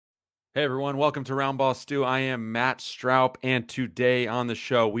Hey everyone, welcome to Roundball Stew. I am Matt Stroup, and today on the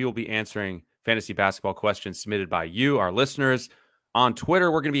show, we will be answering fantasy basketball questions submitted by you, our listeners. On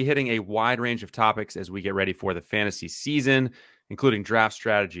Twitter, we're going to be hitting a wide range of topics as we get ready for the fantasy season, including draft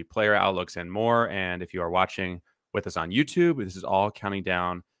strategy, player outlooks, and more. And if you are watching with us on YouTube, this is all counting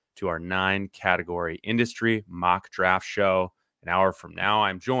down to our 9-category industry mock draft show. An hour from now,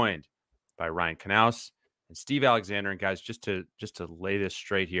 I'm joined by Ryan Knaus and Steve Alexander. And guys, just to lay this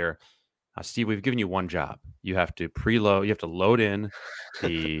straight here, Steve, we've given you one job. You have to preload. You have to load in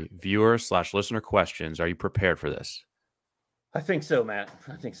the viewer/listener questions. Are you prepared for this? I think so, Matt.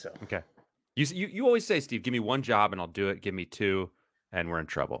 I think so. Okay. You always say, Steve, give me one job and I'll do it. Give me two, and we're in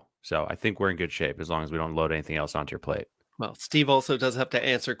trouble. So I think we're in good shape as long as we don't load anything else onto your plate. Well, Steve also does have to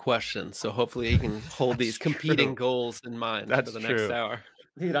answer questions, so hopefully he can hold these competing true. goals in mind That's for the true. next hour.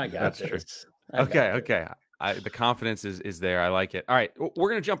 Dude, I got That's this. true. Okay. The confidence is there. I like it. All right, we're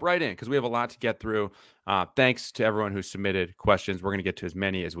going to jump right in because we have a lot to get through. Thanks to everyone who submitted questions. We're going to get to as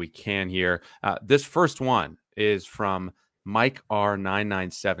many as we can here. This first one is from Mike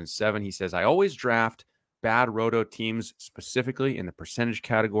R9977. He says, I always draft bad roto teams, specifically in the percentage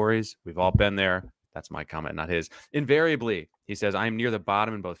categories. We've all been there. That's my comment, not his. Invariably, he says, I am near the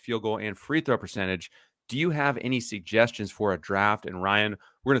bottom in both field goal and free throw percentage. Do you have any suggestions for a draft? And Ryan,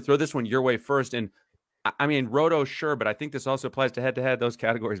 we're going to throw this one your way first. And I mean, roto, sure, but I think this also applies to head-to-head. Those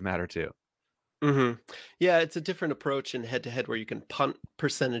categories matter too. Mm-hmm. Yeah, it's a different approach in head-to-head where you can punt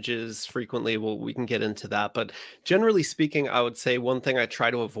percentages frequently. Well, we can get into that, but generally speaking, I would say one thing I try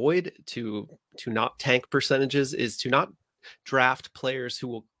to avoid to not tank percentages is to not draft players who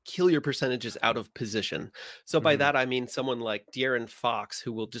will kill your percentages out of position. So by that, I mean someone like De'Aaron Fox,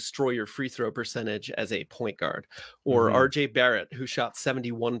 who will destroy your free throw percentage as a point guard, or RJ Barrett, who shot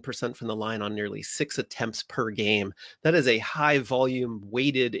 71% from the line on nearly 6 attempts per game. That is a high volume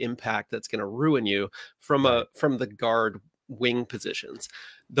weighted impact that's going to ruin you from the guard wing positions.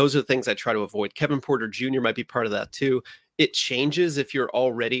 Those are the things I try to avoid. Kevin Porter Jr. might be part of that too. It changes if you're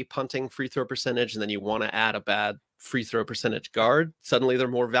already punting free throw percentage and then you want to add a bad free throw percentage guard. Suddenly they're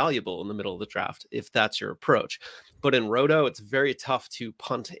more valuable in the middle of the draft if that's your approach. But in roto, it's very tough to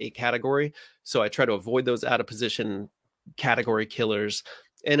punt a category. So I try to avoid those out of position category killers.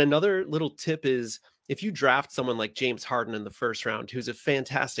 And another little tip is if you draft someone like James Harden in the first round, who's a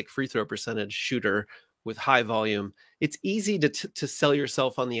fantastic free throw percentage shooter with high volume, it's easy to sell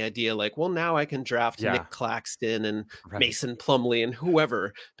yourself on the idea like, well, now I can draft Nick Claxton and Mason Plumlee and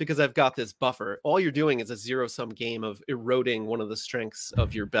whoever because I've got this buffer. All you're doing is a zero-sum game of eroding one of the strengths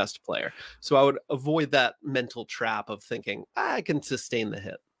of your best player. So I would avoid that mental trap of thinking, I can sustain the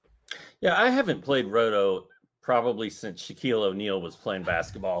hit. Yeah, I haven't played roto probably since Shaquille O'Neal was playing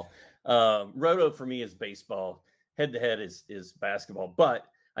basketball. Roto for me is baseball. Head-to-head is basketball. But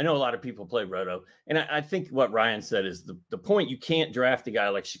I know a lot of people play roto, and I think what Ryan said is the point. You can't draft a guy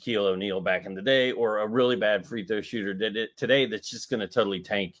like Shaquille O'Neal back in the day or a really bad free throw shooter today that's just going to totally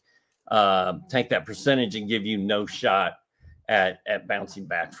tank that percentage and give you no shot at bouncing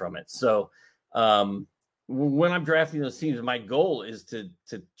back from it. So when I'm drafting those teams, my goal is to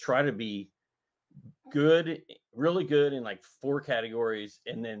try to be good, really good in like 4 categories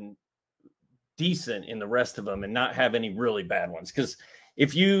and then decent in the rest of them and not have any really bad ones. Because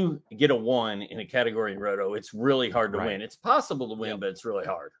if you get a 1 in a category in roto, it's really hard to win. It's possible to win, but it's really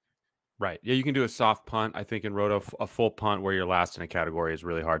hard. Right. Yeah, you can do a soft punt. I think in roto, a full punt where you're last in a category is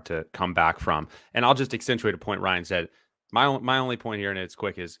really hard to come back from. And I'll just accentuate a point Ryan said. My only point here, and it's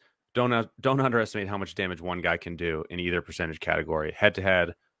quick, is don't underestimate how much damage one guy can do in either percentage category,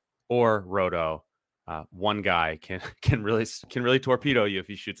 head-to-head or roto. One guy can really torpedo you if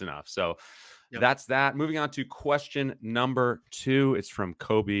he shoots enough. So that's that. Moving on to question number 2. It's from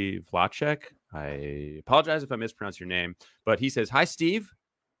Kobe Vlachek. I apologize if I mispronounce your name, but he says, hi, Steve.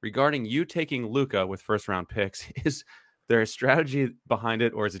 Regarding you taking Luka with first-round picks, is there a strategy behind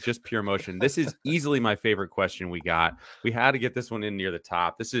it, or is it just pure emotion? This is easily my favorite question we got. We had to get this one in near the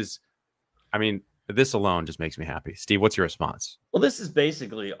top. This alone just makes me happy. Steve, what's your response? Well, this is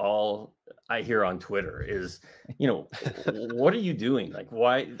basically all I hear on Twitter is, what are you doing? Like,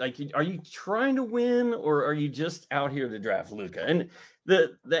 why? Like, are you trying to win, or are you just out here to draft Luka? And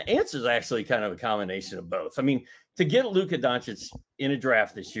the answer is actually kind of a combination of both. I mean, to get Luka Doncic in a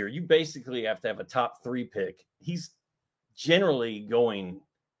draft this year, you basically have to have a top 3 pick. He's generally going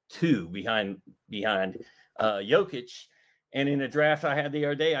 2 behind Jokic. And in a draft I had the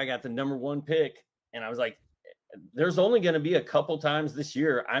other day, I got the number 1 pick. And I was like, there's only going to be a couple times this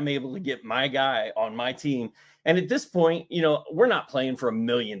year I'm able to get my guy on my team. And at this point, we're not playing for $1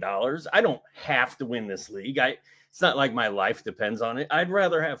 million. I don't have to win this league. it's not like my life depends on it. I'd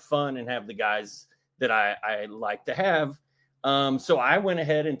rather have fun and have the guys that I like to have. So I went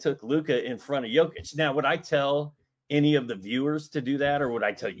ahead and took Luka in front of Jokic. Now, would I tell any of the viewers to do that, or would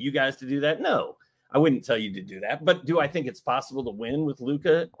I tell you guys to do that? No, I wouldn't tell you to do that. But do I think it's possible to win with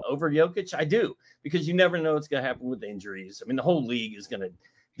Luka over Jokic? I do, because you never know what's going to happen with injuries. I mean, the whole league is going to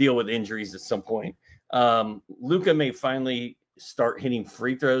deal with injuries at some point. Luka may finally start hitting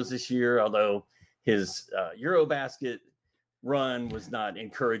free throws this year, although his Eurobasket run was not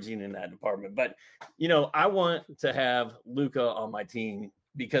encouraging in that department. But, I want to have Luka on my team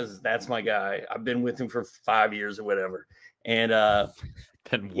because that's my guy. I've been with him for 5 years or whatever. And,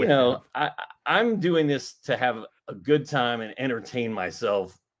 I'm doing this to have a good time and entertain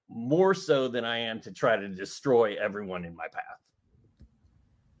myself more so than I am to try to destroy everyone in my path.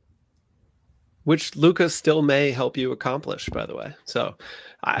 Which Luka still may help you accomplish, by the way. So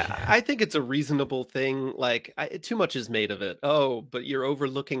I think it's a reasonable thing. Like, too much is made of it. Oh, but you're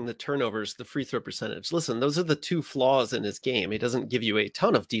overlooking the turnovers, the free throw percentage. Listen, those are the two flaws in his game. He doesn't give you a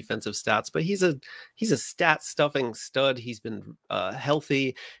ton of defensive stats, but he's a stat stuffing stud. He's been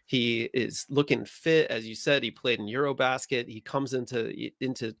healthy. He is looking fit. As you said, he played in Eurobasket. He comes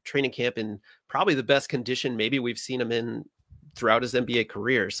into training camp in probably the best condition maybe we've seen him in throughout his NBA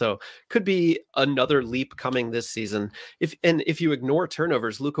career. So could be another leap coming this season. If you ignore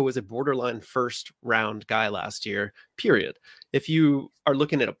turnovers, Luka was a borderline first round guy last year, period. If you are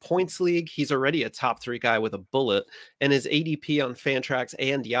looking at a points league, he's already a top 3 guy with a bullet, and his ADP on Fantrax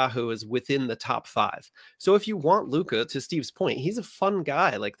and Yahoo is within the top 5. So if you want Luka, to Steve's point, he's a fun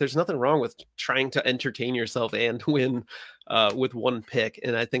guy. Like, there's nothing wrong with trying to entertain yourself and win with one pick.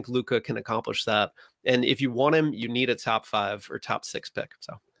 And I think Luka can accomplish that. And if you want him, you need a top 5 or top 6 pick.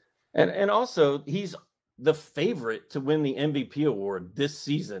 So, and also he's the favorite to win the MVP award this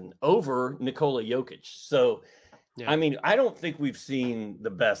season over Nikola Jokic. So, yeah. I mean, I don't think we've seen the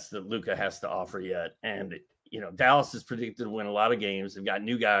best that Luka has to offer yet. And, Dallas is predicted to win a lot of games. They've got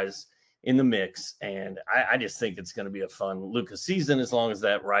new guys in the mix. And I just think it's going to be a fun Luka season as long as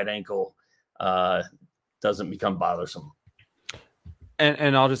that right ankle doesn't become bothersome.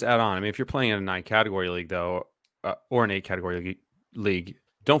 And I'll just add on. I mean, if you're playing in a 9-category league, though, or an 8-category league,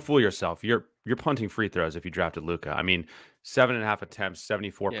 don't fool yourself. You're punting free throws if you drafted Luka. I mean, 7.5 attempts,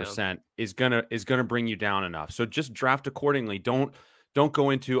 74% is gonna bring you down enough. So just draft accordingly. Don't go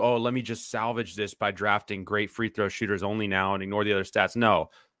into, let me just salvage this by drafting great free throw shooters only now and ignore the other stats.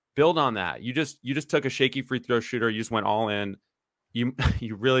 No, build on that. You just took a shaky free throw shooter. You just went all in. You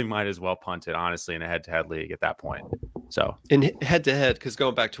really might as well punt it, honestly, in a head-to-head league at that point. So in head-to-head, because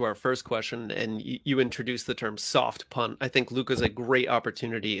going back to our first question, and you introduced the term soft punt, I think Luka's a great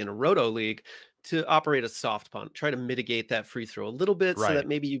opportunity in a roto league to operate a soft punt, try to mitigate that free throw a little bit, so that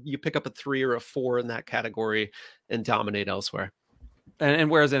maybe you pick up a 3 or a 4 in that category and dominate elsewhere. And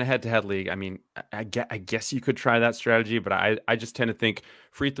whereas in a head-to-head league, I mean, I guess you could try that strategy, but I just tend to think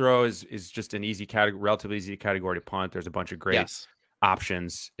free throw is just an easy category, relatively easy category to punt. There's a bunch of great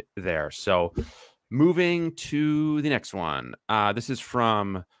options there. So moving to the next one. This is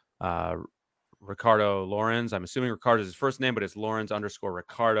from Ricardo Lorenz. I'm assuming Ricardo is his first name, but it's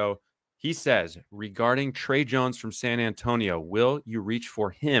Lorenz_Ricardo. He says, regarding Trey Jones from San Antonio, will you reach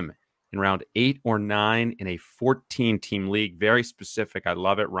for him in round 8 or 9 in a 14-team league? Very specific. I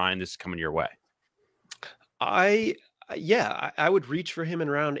love it. Ryan, this is coming your way. I would reach for him in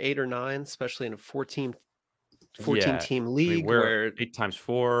round 8 or 9, especially in a 14-team league. I mean, where 8 times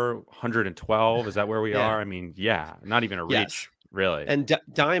 4, 112. Is that where we are? I mean, not even a reach, really. And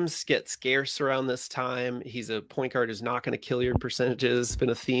dimes get scarce around this time. He's a point guard who's not going to kill your percentages. It's been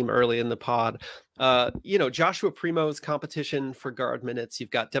a theme early in the pod. Joshua Primo's competition for guard minutes. You've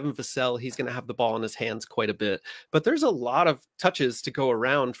got Devin Vassell. He's going to have the ball in his hands quite a bit. But there's a lot of touches to go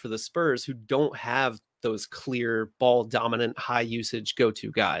around for the Spurs who don't have those clear ball dominant, high usage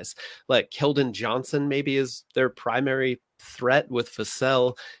go-to guys. Like Keldon Johnson maybe is their primary threat with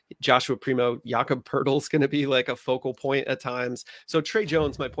Vassell. Joshua Primo, Jakob Poeltl's going to be like a focal point at times. So Trey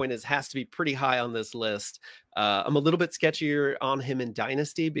Jones, my point is, has to be pretty high on this list. I'm a little bit sketchier on him in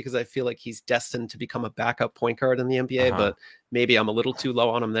Dynasty because I feel like he's destined to become a backup point guard in the NBA, but maybe I'm a little too low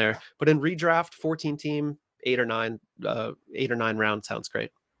on him there. But in redraft, 14-team, 8 or 9 round sounds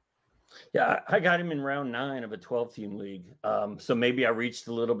great. Yeah, I got him in round 9 of a 12-team league. So maybe I reached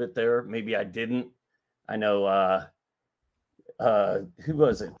a little bit there. Maybe I didn't. I know, who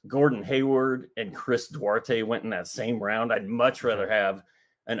was it? Gordon Hayward and Chris Duarte went in that same round. I'd much rather have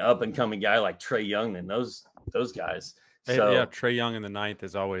an up-and-coming guy like Trae Young than those guys. So, Trae Young in the 9th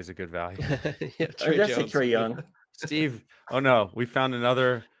is always a good value. Trae Young. Steve, oh no, we found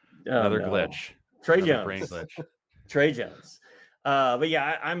another glitch. Trae Young. Brain glitch. Trey Jones. But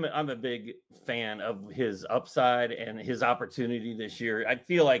yeah, I'm a big fan of his upside and his opportunity this year. I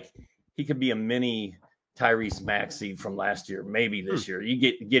feel like he could be a mini Tyrese Maxey from last year, maybe this year. You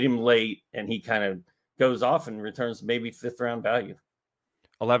get him late, and he kind of goes off and returns maybe 5th-round value.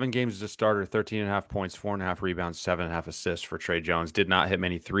 11 games as a starter, 13.5 points, 4.5 rebounds, 7.5 assists for Trey Jones. Did not hit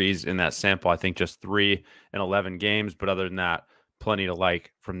many threes in that sample. I think just 3 in 11 games. But other than that, plenty to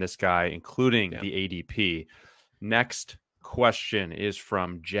like from this guy, including the ADP. Next question is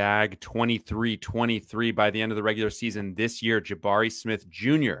from Jag2323. By the end of the regular season this year, Jabari Smith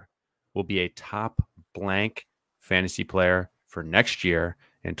Jr. will be a top blank fantasy player for next year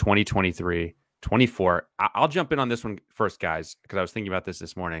in 2023-24. I'll jump in on this one first, guys, because I was thinking about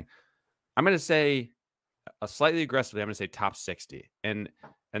this morning. I'm going to say slightly aggressively, I'm going to say top 60. And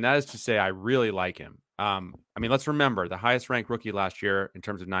that is to say I really like him. I mean, let's remember the highest ranked rookie last year in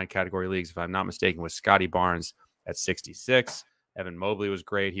terms of 9 category leagues, if I'm not mistaken, was Scotty Barnes at 66. Evan Mobley was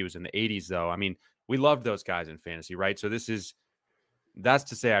great. He was in the 80s, though. I mean, we loved those guys in fantasy, right? So that's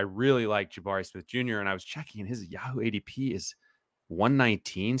to say I really like Jabari Smith Jr. And I was checking, and his Yahoo ADP is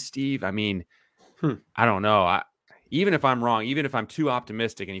 119, Steve. I mean, I don't know. Even if I'm wrong, even if I'm too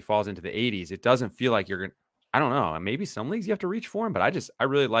optimistic and he falls into the 80s, it doesn't feel like you're going to, I don't know. Maybe some leagues you have to reach for him, but I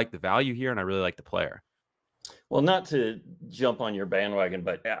really like the value here, and I really like the player. Well, not to jump on your bandwagon,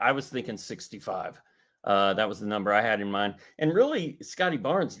 but I was thinking 65. That was the number I had in mind. And really, Scotty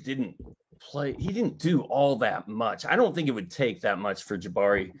Barnes didn't play. He didn't do all that much. I don't think it would take that much for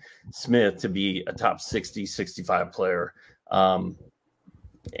Jabari Smith to be a top 60, 65 player.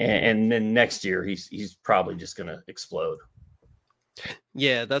 And then next year, he's probably just going to explode.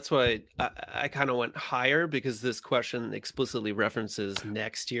 Yeah, that's why I kind of went higher, because this question explicitly references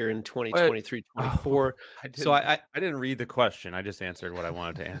next year in 2023-24. So I didn't read the question. I just answered what I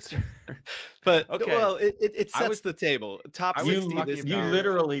wanted to answer. But okay. Well, it sets the table. Top 60 this year. You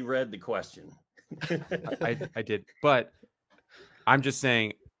literally read the question. I did, but I'm just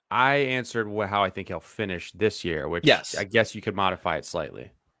saying I answered how I think he'll finish this year, which I guess you could modify it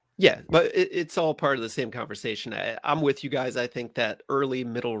slightly. Yeah, but it's all part of the same conversation. I'm with you guys. I think that early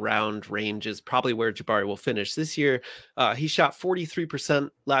middle round range is probably where Jabari will finish this year. He shot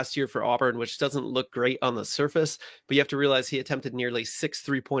 43% last year for Auburn, which doesn't look great on the surface, but you have to realize he attempted nearly 6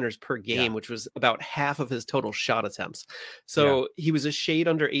 3-pointers per game, which was about half of his total shot attempts. So he was a shade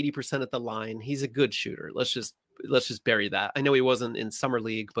under 80% at the line. He's a good shooter. Let's just bury that. I know he wasn't in summer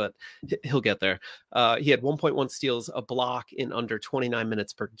league, but he'll get there. He had 1.1 steals, a block in under 29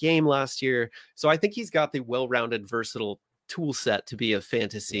 minutes per game last year. So I think he's got the well-rounded, versatile tool set to be a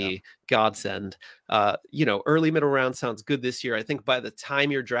fantasy godsend. Early middle round sounds good this year. I think by the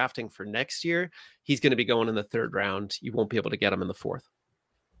time you're drafting for next year, he's going to be going in the 3rd round. You won't be able to get him in the 4th.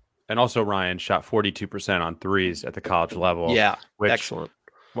 And also Ryan shot 42% on threes at the college level. Yeah, excellent.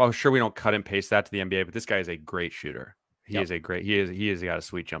 Well, sure, we don't cut and paste that to the NBA, but this guy is a great shooter. He has got a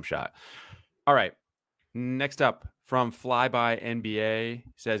sweet jump shot. All right. Next up from Flyby NBA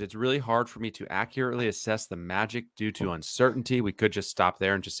says, it's really hard for me to accurately assess the Magic due to uncertainty. We could just stop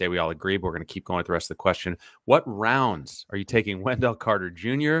there and just say we all agree, but we're going to keep going with the rest of the question. What rounds are you taking Wendell Carter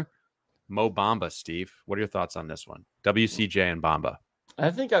Jr., Mo Bamba, Steve? What are your thoughts on this one? WCJ and Bamba.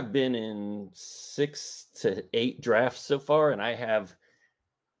 I think I've been in 6 to 8 drafts so far, and I have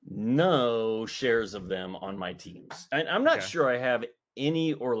no shares of them on my teams. I'm not sure I have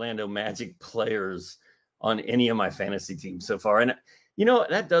any Orlando Magic players on any of my fantasy teams so far. And,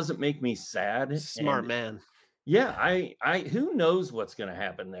 that doesn't make me sad. Smart man. Yeah, I who knows what's going to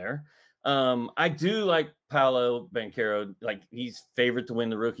happen there. I do like Paolo Banchero. Like, he's favored to win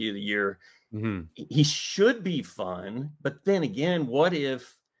the Rookie of the Year. Mm-hmm. He should be fun. But then again, what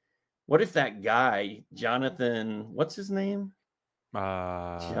if that guy, Jonathan, what's his name?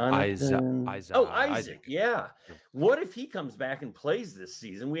 Isaac. Yeah. What if he comes back and plays this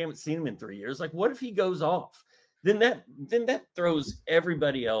season? We haven't seen him in 3 years. Like, what if he goes off? Then that throws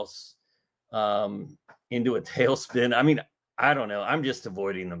everybody else into a tailspin. I mean, I don't know. I'm just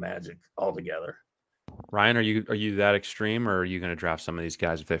avoiding the Magic altogether. Ryan, are you that extreme, or are you going to draft some of these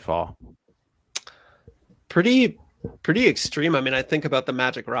guys if they fall? Pretty extreme. I mean, I think about the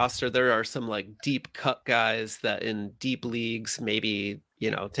Magic roster. There are some like deep cut guys that in deep leagues maybe,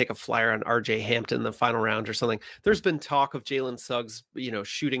 take a flyer on RJ Hampton in the final round or something. There's been talk of Jalen Suggs,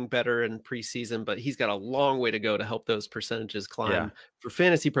 shooting better in preseason, but he's got a long way to go to help those percentages climb for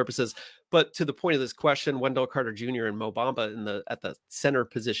fantasy purposes. But to the point of this question, Wendell Carter Jr. and Mo Bamba at the center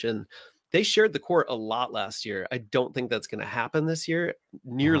position, they shared the court a lot last year. I don't think that's going to happen this year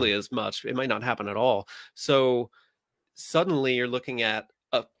nearly as much. It might not happen at all. So suddenly you're looking at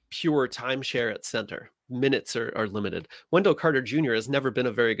a pure timeshare at center. minutes are limited. Wendell Carter Jr. has never been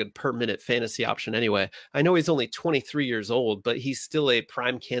a very good per minute fantasy option anyway. I know he's only 23 years old, but he's still a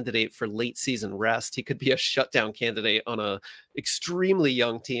prime candidate for late season rest. He could be a shutdown candidate on a extremely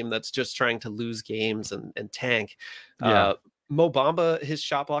young team that's just trying to lose games and tank. Yeah. Mo Bamba, his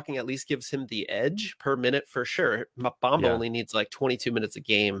shot blocking at least gives him the edge per minute for sure. Bamba only needs like 22 minutes a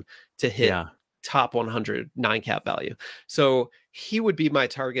game to hit top 100 9-cap value. So he would be my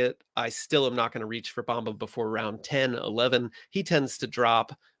target. I still am not going to reach for Bamba before round 10, 11. He tends to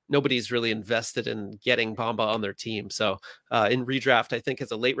drop. Nobody's really invested in getting Bamba on their team. So in redraft, I think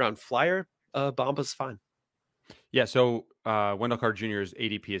as a late round flyer, Bamba's fine. Yeah. So Wendell Carter Jr.'s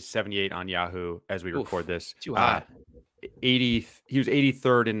ADP is 78 on Yahoo as we record this. Too high. 80. He was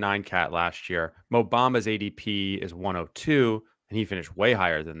 83rd in 9-cat last year. Mo Bamba's ADP is 102. And he finished way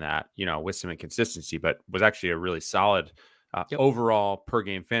higher than that, with some inconsistency, but was actually a really solid overall per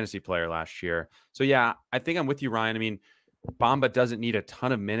game fantasy player last year. So, yeah, I think I'm with you, Ryan. I mean, Bamba doesn't need a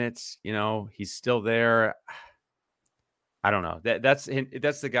ton of minutes. He's still there. I don't know. That's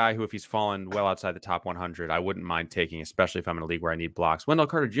the guy who, if he's fallen well outside the top 100, I wouldn't mind taking, especially if I'm in a league where I need blocks. Wendell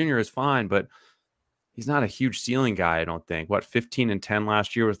Carter Jr. is fine, but he's not a huge ceiling guy, I don't think. 15 and 10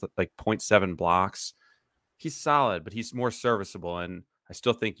 last year with like 0.7 blocks. He's solid, but he's more serviceable. And I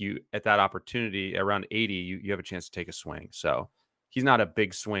still think you, at that opportunity around 80, you have a chance to take a swing. So he's not a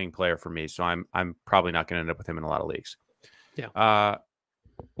big swing player for me. So I'm probably not going to end up with him in a lot of leagues. Yeah.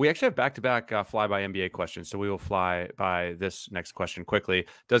 We actually have back-to-back fly by NBA questions. So we will fly by this next question quickly.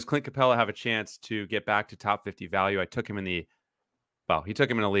 Does Clint Capella have a chance to get back to top 50 value? He took him in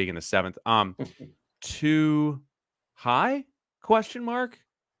a league in the 7th. Too high? Question mark?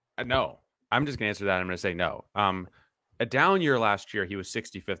 No. I'm just going to answer that. I'm going to say no. A down year last year, he was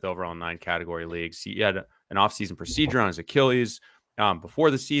 65th overall in 9 category leagues. He had an offseason procedure on his Achilles.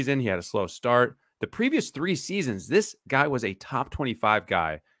 Before the season, he had a slow start. The previous 3 seasons, this guy was a top 25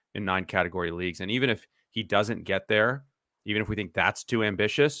 guy in 9 category leagues. And even if he doesn't get there, even if we think that's too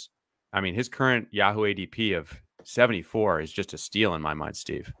ambitious, I mean, his current Yahoo ADP of 74 is just a steal in my mind,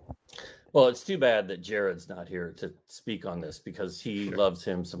 Steve. Well, it's too bad that Jared's not here to speak on this because he loves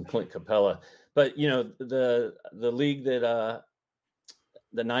him some Clint Capella. But, the league that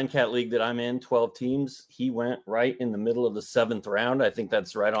the 9-cat league that I'm in, 12 teams, he went right in the middle of the 7th round. I think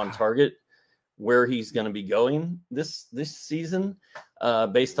that's right on target where he's going to be going this season,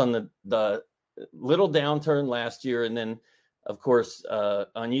 based on the little downturn last year. And then, of course,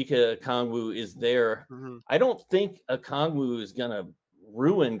 Onyeka Okongwu is there. Mm-hmm. I don't think Okongwu is going to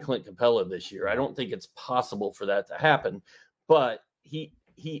ruin Clint Capella this year. I don't think it's possible for that to happen, but he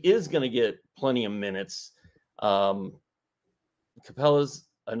is going to get plenty of minutes. Capella's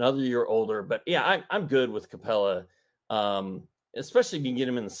another year older, but yeah, I'm good with Capella. Especially if you can get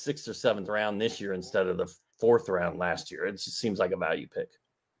him in the 6th or 7th round this year instead of the 4th round last year. It just seems like a value pick.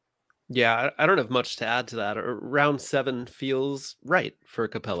 Yeah, I don't have much to add to that. Round 7 feels right for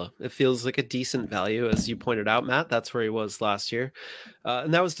Capella. It feels like a decent value, as you pointed out, Matt. That's where he was last year.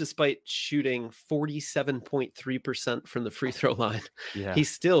 And that was despite shooting 47.3% from the free throw line. Yeah. He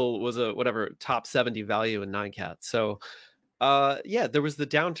still was a top 70 value in 9-cat. So there was the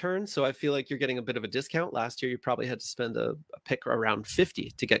downturn. So I feel like you're getting a bit of a discount. Last year, you probably had to spend a pick around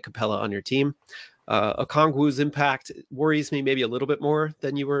 50 to get Capella on your team. Okongwu's impact worries me maybe a little bit more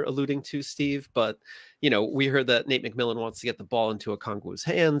than you were alluding to, Steve. But, we heard that Nate McMillan wants to get the ball into Okongwu's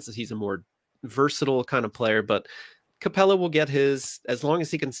hands. He's a more versatile kind of player, but Capella will get his, as long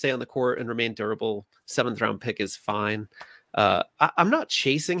as he can stay on the court and remain durable. 7th round pick is fine. I'm not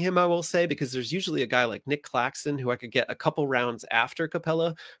chasing him, I will say, because there's usually a guy like Nick Claxton who I could get a couple rounds after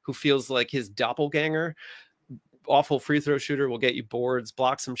Capella, who feels like his doppelganger, awful free throw shooter, will get you boards,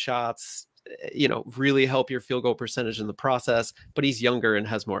 block some shots, really help your field goal percentage in the process, but he's younger and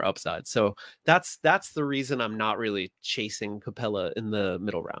has more upside. So that's the reason I'm not really chasing Capella in the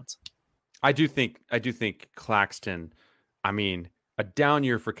middle rounds. I do think Claxton, I mean, a down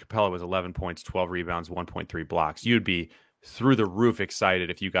year for Capella was 11 points, 12 rebounds, 1.3 blocks. You'd be through the roof excited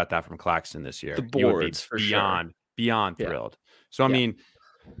if you got that from Claxton this year. The boards, for beyond thrilled. So, I mean,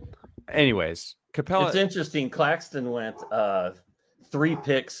 anyways, Capella. It's interesting. Claxton went 3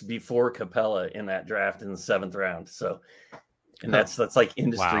 picks before Capella in that draft in the 7th round. So, and that's like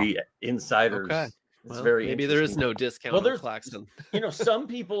industry insiders. Okay. It's very maybe there is no discount on Claxton. Some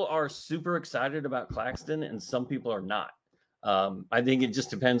people are super excited about Claxton and some people are not. I think it just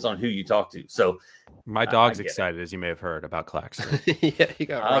depends on who you talk to. So my dog's excited, as you may have heard, about Claxton. Yeah, he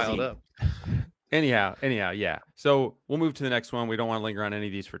got riled up. Anyhow, yeah. So we'll move to the next one. We don't want to linger on any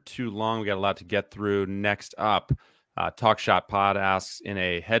of these for too long. We got a lot to get through. Next up, Talk Shot Pod asks, in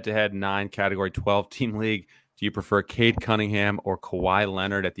a head-to-head 9-category 12-team league, do you prefer Cade Cunningham or Kawhi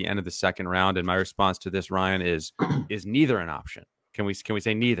Leonard at the end of the second round? And my response to this, Ryan, is neither an option. Can we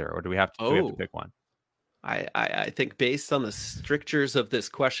say neither, or do we have to pick one? I think based on the strictures of this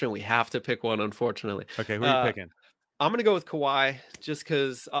question, we have to pick one, unfortunately. Okay, who are you picking? I'm going to go with Kawhi just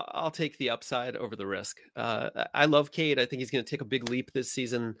because I'll take the upside over the risk. I love Cade. I think he's going to take a big leap this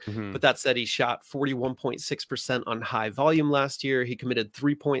season. Mm-hmm. But that said, he shot 41.6% on high volume last year. He committed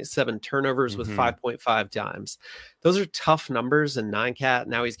 3.7 turnovers with 5.5 dimes. Those are tough numbers in 9-cat.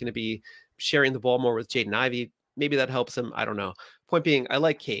 Now he's going to be sharing the ball more with Jaden Ivey. Maybe that helps him. I don't know. Point being, I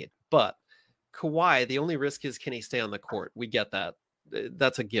like Cade. But Kawhi, the only risk is, can he stay on the court? We get that.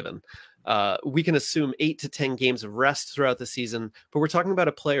 That's a given. We can assume 8 to 10 games of rest throughout the season, but we're talking about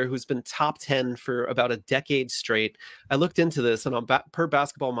a player who's been top 10 for about a decade straight. I looked into this, and on per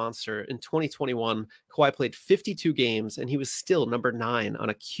Basketball Monster in 2021, Kawhi played 52 games, and he was still number 9 on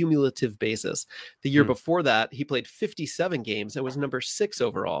a cumulative basis. The year before that, he played 57 games and was number 6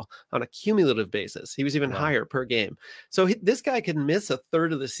 overall on a cumulative basis. He was even higher per game. So this guy can miss a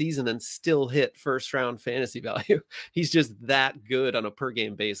third of the season and still hit first-round fantasy value. He's just that good on a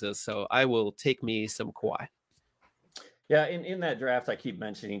per-game basis. So I will take me some Kawhi. Yeah, in that draft I keep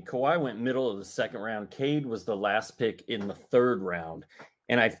mentioning, Kawhi went middle of the second round. Cade was the last pick in the third round.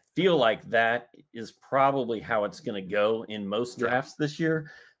 And I feel like that is probably how it's going to go in most drafts this year.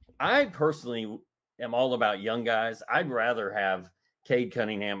 I personally am all about young guys. I'd rather have Cade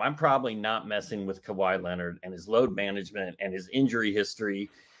Cunningham. I'm probably not messing with Kawhi Leonard and his load management and his injury history.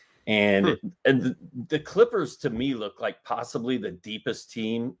 And the Clippers, to me, look like possibly the deepest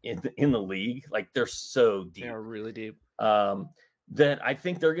team in the league. Like, they're so deep. They're really deep. That I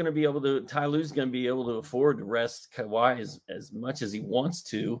think they're going to be able to, Ty Lue's going to be able to afford to rest Kawhi as much as he wants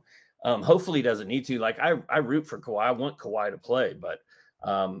to. Hopefully he doesn't need to. Like, I root for Kawhi. I want Kawhi to play, but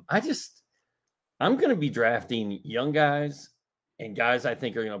I'm going to be drafting young guys and guys I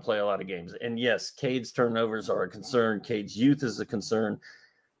think are going to play a lot of games. And yes, Cade's turnovers are a concern. Cade's youth is a concern.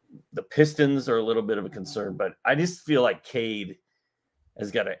 The Pistons are a little bit of a concern, but I just feel like Cade has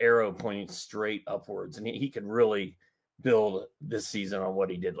got an arrow pointing straight upwards, and he could really build this season on what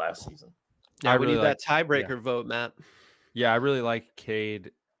he did last season. Yeah, we need that tiebreaker vote, Matt. Yeah, I really like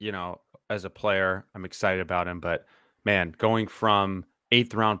Cade, as a player. I'm excited about him, but man, going from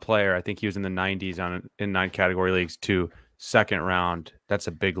 8th round player, I think he was in the 90s in 9-category leagues, to second round, that's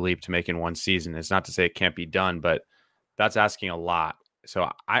a big leap to make in one season. It's not to say it can't be done, but that's asking a lot. So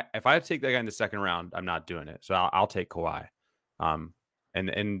if I have to take that guy in the second round, I'm not doing it. So I'll take Kawhi.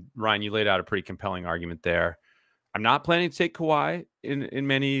 And Ryan, you laid out a pretty compelling argument there. I'm not planning to take Kawhi in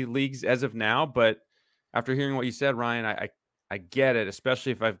many leagues as of now, but after hearing what you said, Ryan, I get it,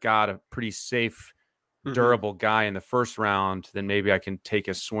 especially if I've got a pretty safe, durable guy in the first round, then maybe I can take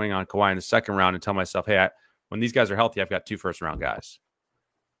a swing on Kawhi in the second round and tell myself, hey, when these guys are healthy, I've got 2 first-round guys.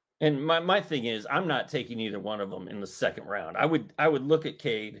 And my thing is, I'm not taking either one of them in the second round. I would look at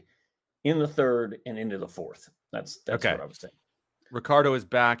Cade in the third and into the fourth. That's okay. What I was saying. Ricardo is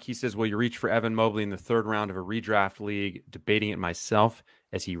back. He says, will you reach for Evan Mobley in the third round of a redraft league? Debating it myself,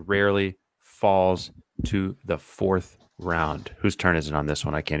 as he rarely falls to the 4th round. Whose turn is it on this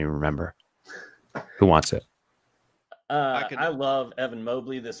one? I can't even remember. Who wants it? I love Evan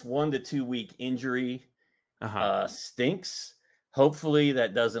Mobley. This 1 to 2 week injury stinks. Hopefully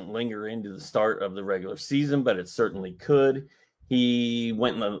that doesn't linger into the start of the regular season, but it certainly could. He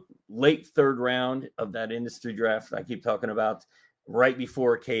went in the late third round of that industry draft I keep talking about, right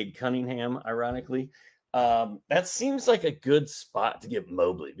before Cade Cunningham, ironically. That seems like a good spot to get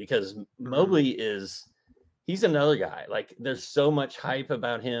Mobley, because Mobley he's another guy. Like, there's so much hype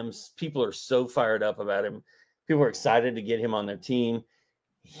about him. People are so fired up about him. People are excited to get him on their team.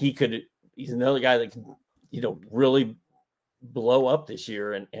 He's another guy that can, really blow up this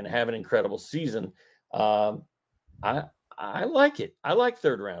year and have an incredible season. I like it. I like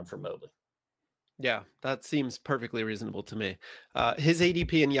third round for Mobley. Yeah, that seems perfectly reasonable to me. His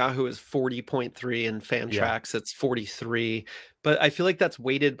ADP in Yahoo is 40.3, and Fantrax it's 43. But I feel like that's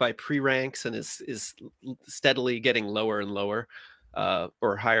weighted by pre-ranks and is steadily getting lower and lower,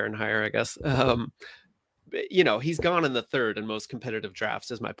 or higher and higher, I guess. He's gone in the third in most competitive drafts,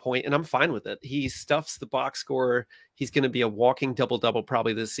 is my point, and I'm fine with it. He stuffs the box score. He's going to be a walking double-double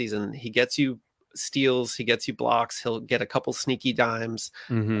probably this season. He gets you steals, he gets you blocks, he'll get a couple sneaky dimes.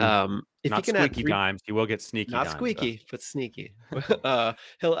 If not he can squeaky dimes, he will get sneaky not dimes, squeaky though. But sneaky.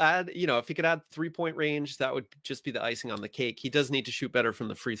 He'll add, if he could add 3-point range, that would just be the icing on the cake. He does need to shoot better from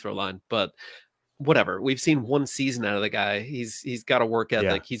the free throw line, but whatever. We've seen one season out of the guy. He's got a work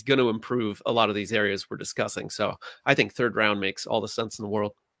ethic. Yeah. He's going to improve a lot of these areas we're discussing. So I think third round makes all the sense in the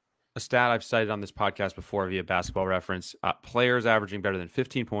world. A stat I've cited on this podcast before via Basketball Reference: players averaging better than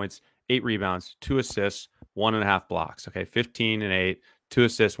 15 points, 8 rebounds, 2 assists, 1.5 blocks. Okay, 15 and 8, 2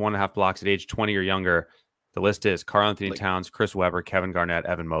 assists, 1.5 blocks at age 20 or younger. The list is Karl-Anthony Towns, Chris Webber, Kevin Garnett,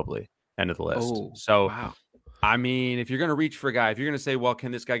 Evan Mobley. End of the list. Oh, so, wow. I mean, if you're going to reach for a guy, if you're going to say, well,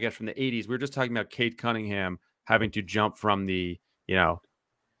 can this guy get from the 80s? We were just talking about Cade Cunningham having to jump from the,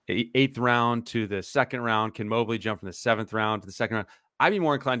 8th round to the 2nd round. Can Mobley jump from the 7th round to the 2nd round? I'd be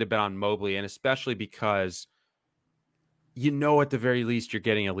more inclined to bet on Mobley, and especially because at the very least you're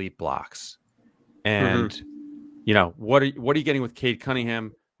getting elite blocks. And what are you getting with Cade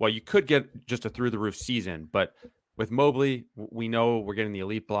Cunningham? Well, you could get just a through the roof season, but with Mobley, we know we're getting the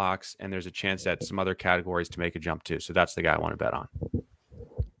elite blocks, and there's a chance at some other categories to make a jump too. So that's the guy I want to bet on.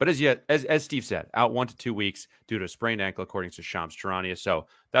 But as Steve said, out 1 to 2 weeks due to a sprained ankle, according to Shams Charania. So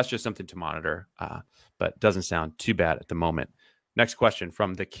that's just something to monitor, but doesn't sound too bad at the moment. Next question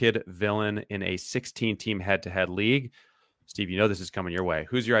from the Kid Villain in a 16-team head-to-head league. Steve, this is coming your way.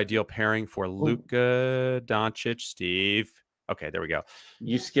 Who's your ideal pairing for Luka Doncic? Steve. Okay, there we go.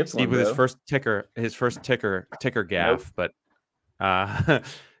 You skipped Steve one, with bro. his first ticker gaff. Nope. But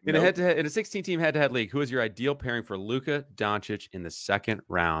in a 16-team head-to-head league, who is your ideal pairing for Luka Doncic in the 2nd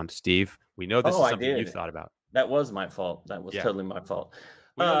round? Steve, we know this is something you've thought about. That was my fault. That was totally my fault.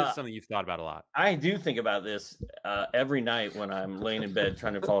 We know this is something you've thought about a lot. I do think about this every night when I'm laying in bed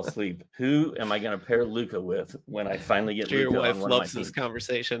trying to fall asleep. Who am I going to pair Luka with when I finally get Luka? Your wife on one loves of my this teams?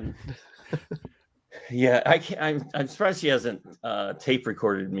 Conversation. Yeah, I'm surprised she hasn't tape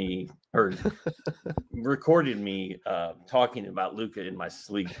recorded me or recorded me talking about Luka in my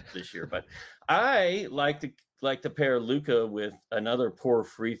sleep this year. But I like to pair Luka with another poor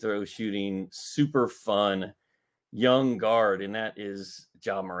free throw shooting, super fun young guard, and that is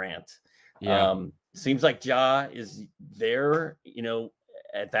Ja Morant. Yeah. Seems like Ja is there,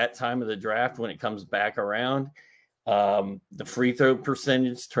 at that time of the draft when it comes back around. The free throw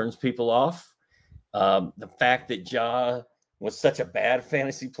percentage turns people off. The fact that Ja was such a bad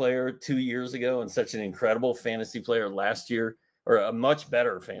fantasy player 2 years ago and such an incredible fantasy player last year, or a much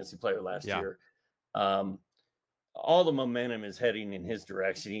better fantasy player last year. All the momentum is heading in his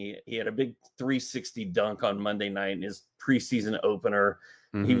direction. He had a big 360 dunk on Monday night in his preseason opener.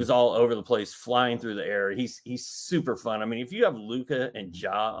 Mm-hmm. He was all over the place, flying through the air. He's super fun. I mean, if you have Luka and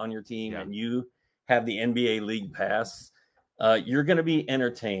Ja on your team and you have the NBA League Pass, you're going to be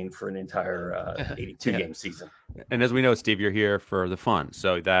entertained for an entire 82-game season. And as we know, Steve, you're here for the fun.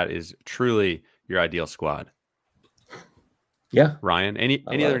 So that is truly your ideal squad. Yeah. Ryan, any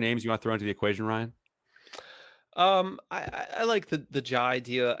other names you want to throw into the equation, Ryan? I like the Ja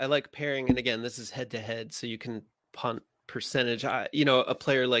idea. I like pairing, and again, this is head-to-head, so you can punt percentage. A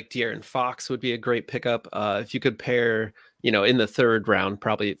player like De'Aaron Fox would be a great pickup. If you could pair, in the 3rd round,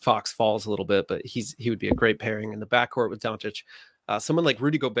 probably Fox falls a little bit, but he would be a great pairing in the backcourt with Doncic. Someone like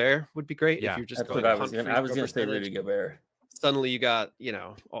Rudy Gobert would be great if you're just going. I was going to say Rudy Gobert. Suddenly you got,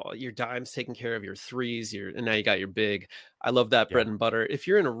 all your dimes taking care of your threes, and now you got your big. I love that bread and butter. If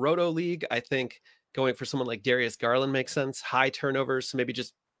you're in a roto league, I think going for someone like Darius Garland makes sense. High turnovers, so maybe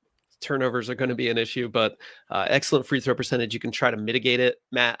just turnovers are going to be an issue, but excellent free throw percentage. You can try to mitigate it.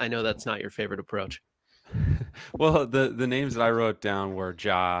 Matt, I know that's not your favorite approach. Well, the names that I wrote down were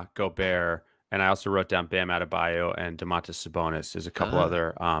Ja, Gobert, and I also wrote down Bam Adebayo and Domantas Sabonis. There's a couple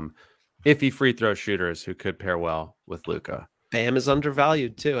other iffy free throw shooters who could pair well with Luka. Bam is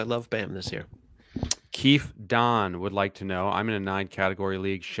undervalued too. I love Bam this year. Keith Don would like to know, I'm in a 9-category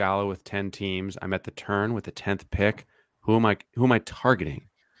league, shallow with 10 teams. I'm at the turn with the 10th pick. Who am I targeting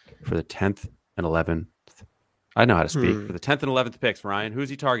for the 10th and 11th? I know how to speak. For the 10th and 11th picks, Ryan, who's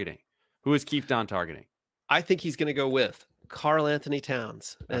he targeting? Who is Keith Don targeting? I think he's going to go with Karl-Anthony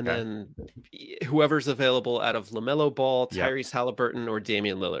Towns, and then whoever's available out of LaMelo Ball, Tyrese Halliburton, or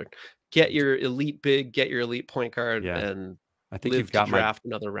Damian Lillard. Get your elite big, get your elite point guard, and I think you've got draft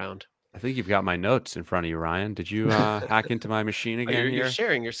another round. I think you've got my notes in front of you, Ryan. Did you hack into my machine again? You're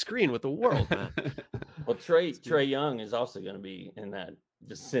sharing your screen with the world, man. Well, Trae Young is also going to be in that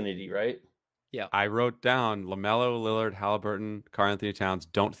vicinity, right? Yeah. I wrote down LaMelo, Lillard, Halliburton, Karl-Anthony Towns.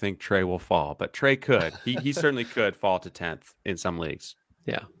 Don't think Trae will fall, but Trae could. He certainly could fall to 10th in some leagues.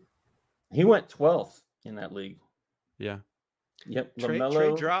 Yeah. He went 12th in that league. Yeah. Yep.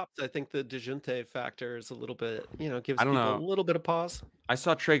 Trae dropped. I think the DeJounte factor is a little bit, gives people a little bit of pause. I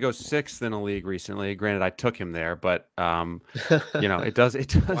saw Trae go 6th in a league recently. Granted, I took him there, but it does.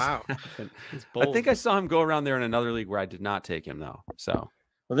 Wow. happen. I think I saw him go around there in another league where I did not take him though. So,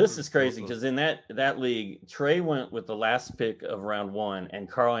 Well, this is crazy because in that league, Trey went with the last pick of round 1, and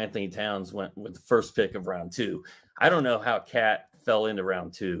Karl Anthony Towns went with the first pick of round 2. I don't know how Cat fell into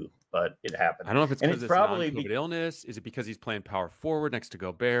round 2, but it happened. I don't know if it's because it's probably illness. Is it because he's playing power forward next to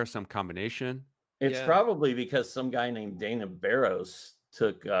Gobert? Some combination. It's probably because some guy named Dana Barros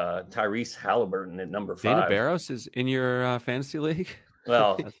took Tyrese Halliburton at number 5. Dana Barros is in your fantasy league?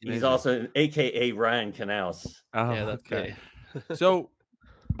 Well, he's also AKA Ryan Knaus. Oh, yeah, that's okay. So,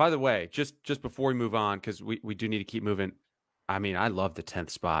 by the way, just before we move on, because we do need to keep moving. I mean, I love the 10th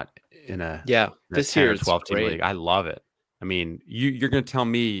spot in a this year's 12 team league. I love it. I mean, you're going to tell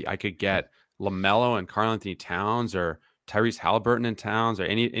me I could get LaMelo and Karl Anthony Towns or Tyrese Halliburton in Towns or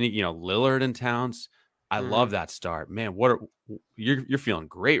any Lillard in Towns. I love that start, man. You're feeling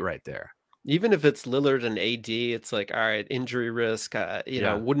great right there. Even if it's Lillard and AD, it's like, all right, injury risk,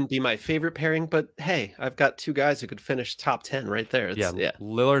 wouldn't be my favorite pairing, but hey, I've got 2 guys who could finish top 10 right there.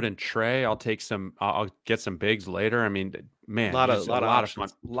 Lillard and Trey. I'll get some bigs later. I mean, man, a lot of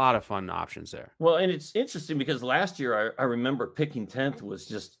fun options there. Well, and it's interesting because last year I remember picking 10th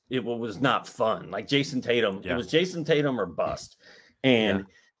was it was not fun. Like Jason Tatum, it was Jason Tatum or bust. And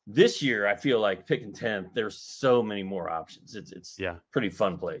this year I feel like picking 10th, there's so many more options. It's pretty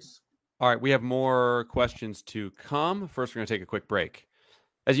fun place. All right, we have more questions to come. First, we're going to take a quick break.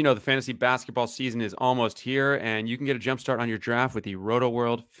 As you know, the fantasy basketball season is almost here, and you can get a jump start on your draft with the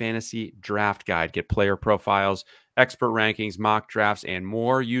ROTOWORLD Fantasy Draft Guide. Get player profiles, expert rankings, mock drafts, and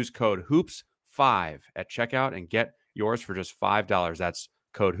more. Use code HOOPS5 at checkout and get yours for just $5. That's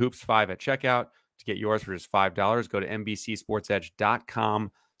code HOOPS5 at checkout to get yours for just $5. Go to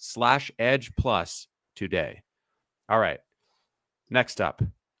NBCSportsEdge.com/Edge Plus today. All right, next up.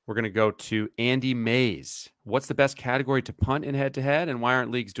 We're going to go to Andy Mays. What's the best category to punt in head-to-head, and why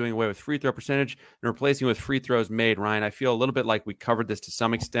aren't leagues doing away with free throw percentage and replacing it with free throws made? Ryan, I feel a little bit like we covered this to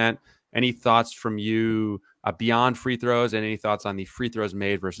some extent. Any thoughts from you beyond free throws, and any thoughts on the free throws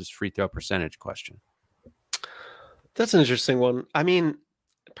made versus free throw percentage question? That's an interesting one. I mean,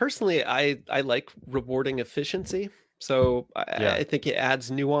 personally, I like rewarding efficiency. So I think it adds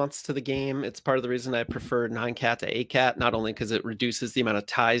nuance to the game. It's part of the reason I prefer 9-cat to 8-cat, not only because it reduces the amount of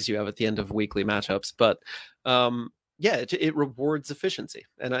ties you have at the end of weekly matchups, but it rewards efficiency.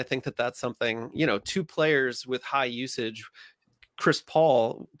 And I think that that's something, 2 players with high usage. Chris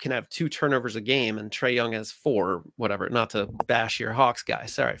Paul can have 2 turnovers a game and Trae Young has 4, whatever, not to bash your Hawks guy.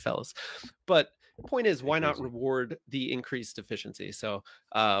 Sorry, fellas. But the point is, why not reward the increased efficiency? So,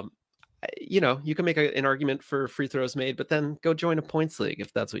 you can make an argument for free throws made, but then go join a points league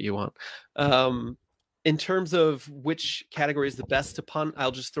if that's what you want. In terms of which category is the best to punt,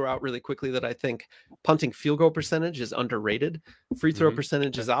 I'll just throw out really quickly that I think punting field goal percentage is underrated. Free throw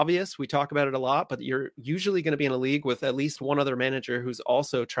percentage is obvious. We talk about it a lot, but you're usually going to be in a league with at least one other manager who's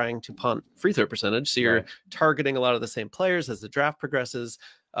also trying to punt free throw percentage. So you're targeting a lot of the same players as the draft progresses.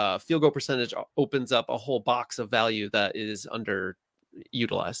 Field goal percentage opens up a whole box of value that is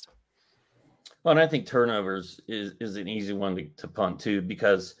underutilized. Well, and I think turnovers is an easy one to punt too,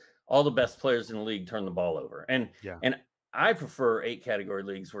 because all the best players in the league turn the ball over. And I prefer 8 category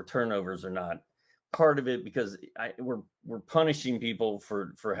leagues where turnovers are not part of it, because we're punishing people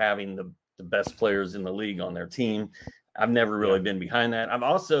for having the best players in the league on their team. I've never really been behind that. I'm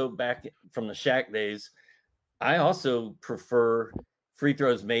also back from the Shaq days. I also prefer free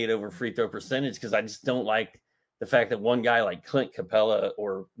throws made over free throw percentage, because I just don't like the fact that one guy like Clint Capella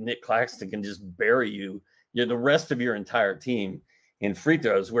or Nick Claxton can just bury the rest of your entire team in free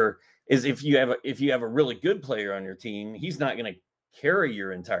throws. Where is if you have a really good player on your team, he's not going to carry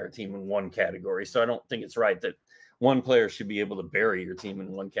your entire team in one category. So I don't think it's right that one player should be able to bury your team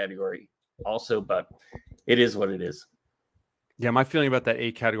in one category also, but it is what it is. Yeah, my feeling about that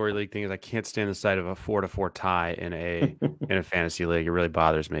 8 category league thing is I can't stand the sight of a 4-4 tie in a fantasy league. It really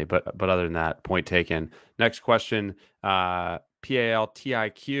bothers me. But other than that, point taken. Next question,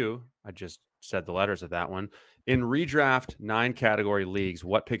 PALTIQ. I just said the letters of that one. In redraft 9 category leagues,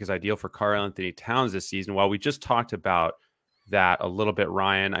 what pick is ideal for Karl Anthony Towns this season? Well, we just talked about that a little bit,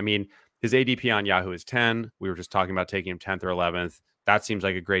 Ryan. I mean, his ADP on Yahoo is 10. We were just talking about taking him 10th or 11th. That seems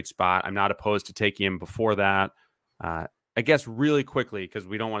like a great spot. I'm not opposed to taking him before that. I guess really quickly, because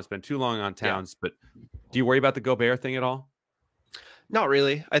we don't want to spend too long on Towns, but do you worry about the Gobert thing at all? Not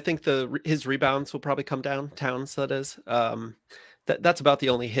really. I think his rebounds will probably come down. Towns, that is. That's about the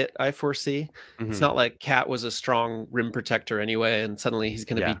only hit I foresee. It's not like Cat was a strong rim protector anyway, and suddenly he's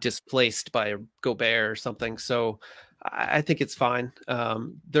going to be displaced by a Gobert or something. So I think it's fine.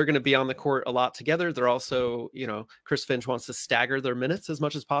 They're going to be on the court a lot together. They're also, Chris Finch wants to stagger their minutes as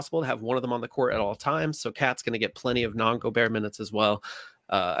much as possible to have one of them on the court at all times. So Cat's going to get plenty of non-Gobert minutes as well.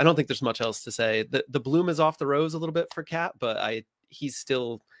 I don't think there's much else to say. The bloom is off the rose a little bit for Cat, but he's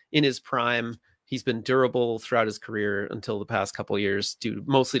still in his prime. He's been durable throughout his career until the past couple of years, due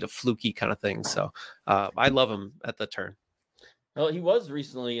mostly to fluky kind of things. So I love him at the turn. Well, he was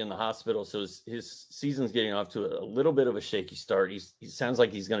recently in the hospital, so his season's getting off to a little bit of a shaky start. He sounds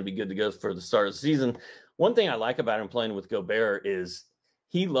like he's going to be good to go for the start of the season. One thing I like about him playing with Gobert is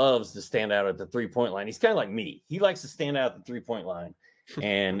he loves to stand out at the three-point line. He's kind of like me. He likes to stand out at the three-point line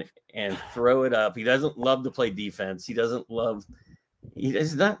and throw it up. He doesn't love to play defense. He doesn't love –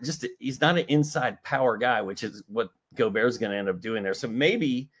 he's not an inside power guy, which is what Gobert's going to end up doing there. So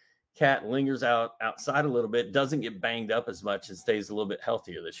maybe – Cat lingers outside a little bit, doesn't get banged up as much, and stays a little bit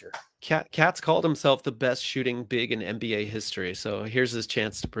healthier this year. Cat's called himself the best shooting big in NBA history, so here's his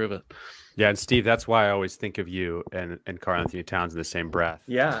chance to prove it. Yeah, and Steve, that's why I always think of you and Karl Anthony Towns in the same breath.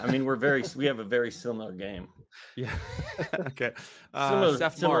 Yeah, I mean we have a very similar game. Yeah. Okay.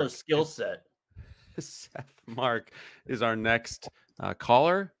 Similar skill set. Seth Mark is our next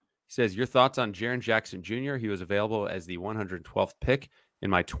caller. He says, your thoughts on Jaren Jackson Jr. He was available as the 112th pick in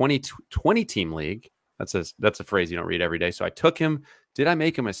my 20 team league. That's a phrase you don't read every day. So I took him. Did I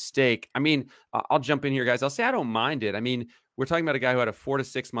make a mistake? I mean, I'll jump in here, guys. I'll say I don't mind it. I mean, we're talking about a guy who had a 4 to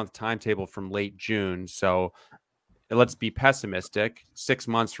 6 month timetable from late June. So let's be pessimistic. 6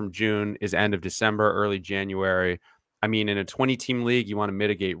 months from June is end of December, early January. I mean, in a 20 team league, you want to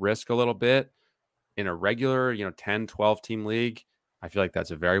mitigate risk a little bit. In a regular, 10, 12 team league, I feel like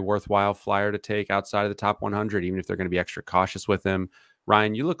that's a very worthwhile flyer to take outside of the top 100, even if they're going to be extra cautious with him.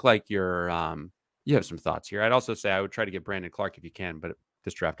 Ryan, you look like you have some thoughts here. I'd also say I would try to get Brandon Clark if you can, but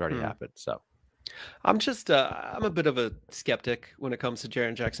this draft already happened. So I'm just I'm a bit of a skeptic when it comes to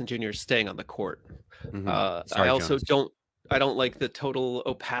Jaren Jackson Jr. staying on the court. Sorry, I also Jonas. don't like the total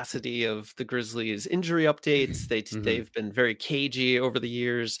opacity of the Grizzlies injury updates. They've been very cagey over the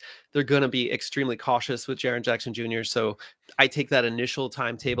years. They're going to be extremely cautious with Jaren Jackson Jr. So I take that initial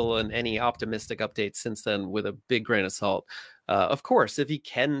timetable and any optimistic updates since then with a big grain of salt. Of course, if he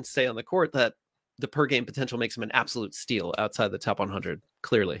can stay on the court, that the per game potential makes him an absolute steal outside the top 100.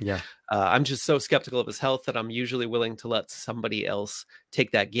 Clearly, yeah. I'm just so skeptical of his health that I'm usually willing to let somebody else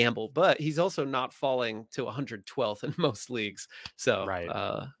take that gamble. But he's also not falling to 112th in most leagues, so right.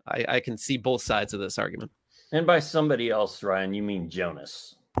 I can see both sides of this argument. And by somebody else, Ryan, you mean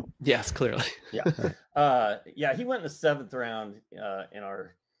Jonas? Yes, clearly. Yeah. He went in the 7th round in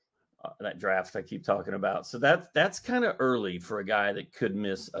our that draft I keep talking about. So that's kind of early for a guy that could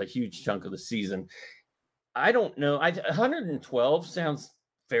miss a huge chunk of the season. I don't know. 112 sounds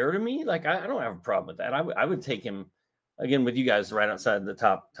fair to me. Like I don't have a problem with that. I would take him again with you guys right outside the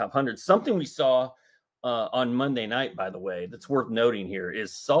top 100. Something we saw on Monday night, by the way, that's worth noting here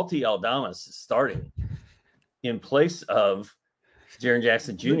is Salty Aldamas is starting in place of Jaren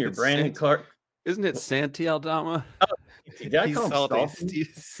Jackson Jr. Brandon Clark. Isn't it Santi Aldama? Did I call him Salty?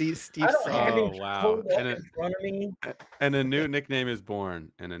 Steve I don't have him wow. in front of me. And a new nickname is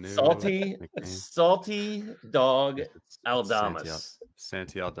born. And a new Salty Dog Aldamas.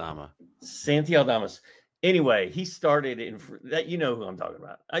 Santi Aldama. Santi Aldamas. Anyway, he started in that. You know who I'm talking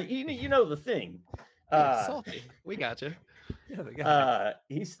about. You know the thing. Salty. We got you. Yeah,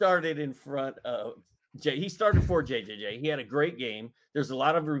 he started in front of he started for JJJ. He had a great game. There's a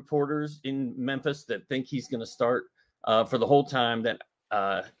lot of reporters in Memphis that think he's going to start for the whole time that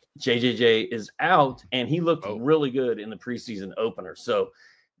JJJ is out, and he looked really good in the preseason opener. So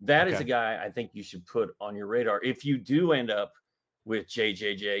that is a guy I think you should put on your radar. If you do end up with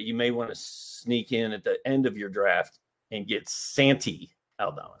JJJ, you may want to sneak in at the end of your draft and get Santi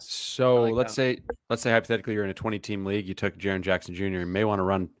Aldamas. So let's say hypothetically you're in a 20-team league. You took Jaren Jackson Jr. You may want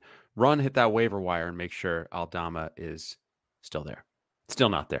to run, hit that waiver wire and make sure Aldama is still there. Still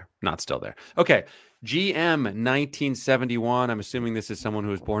not there. Not still there. Okay. GM 1971. I'm assuming this is someone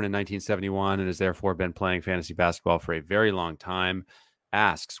who was born in 1971 and has therefore been playing fantasy basketball for a very long time.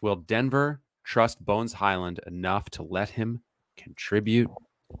 Asks, will Denver trust Bones Highland enough to let him contribute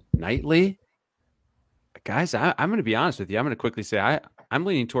nightly? Guys, I'm going to be honest with you. I'm going to quickly say I'm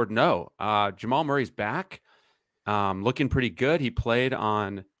leaning toward no. Jamal Murray's back. Looking pretty good. He played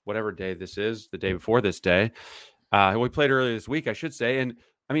on whatever day this is, the day before this day. We played earlier this week, I should say. And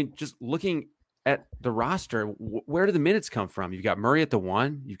I mean, just looking at the roster, where do the minutes come from? You've got Murray at the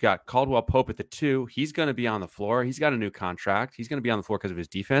 1. You've got Caldwell Pope at the 2. He's going to be on the floor. He's got a new contract. He's going to be on the floor because of his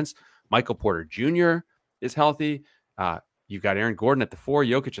defense. Michael Porter Jr. is healthy. You've got Aaron Gordon at the 4,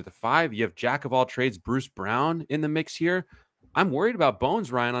 Jokic at the 5. You have jack of all trades, Bruce Brown in the mix here. I'm worried about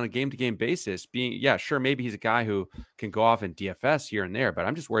Bones, Ryan, on a game-to-game basis. Sure, maybe he's a guy who can go off in DFS here and there, but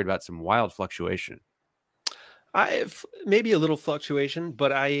I'm just worried about some wild fluctuation. I've maybe a little fluctuation,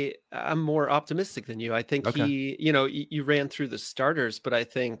 but I'm more optimistic than you. I think Okay. you ran through the starters, but I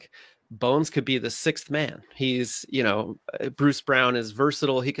think Bones could be the sixth man. He's, Bruce Brown is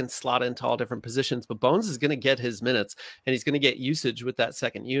versatile. He can slot into all different positions, but Bones is going to get his minutes and he's going to get usage with that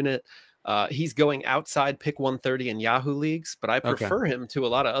second unit. He's going outside pick 130 in Yahoo leagues, but I prefer him to a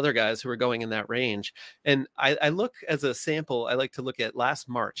lot of other guys who are going in that range. And I look as a sample, I like to look at last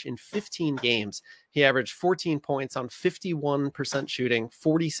March in 15 games. He averaged 14 points on 51% shooting,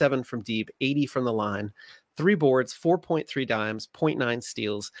 47 from deep, 80 from the line, 3 boards, 4.3 dimes, 0.9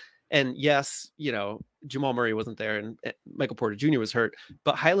 steals. And yes, Jamal Murray wasn't there and Michael Porter Jr. was hurt,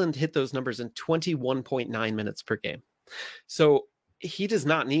 but Highland hit those numbers in 21.9 minutes per game. So he does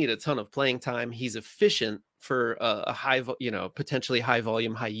not need a ton of playing time. He's efficient for a high, potentially high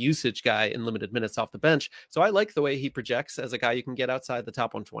volume, high usage guy in limited minutes off the bench. So I like the way he projects as a guy you can get outside the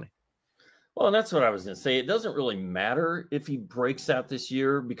top 120. Well, and that's what I was going to say. It doesn't really matter if he breaks out this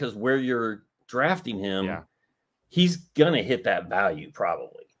year because where you're drafting him, he's going to hit that value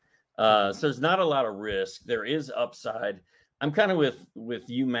probably. So there's not a lot of risk. There is upside. I'm kind of with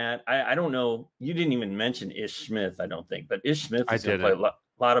you, Matt. I don't know. You didn't even mention Ish Smith, I don't think, but Ish Smith is going to play a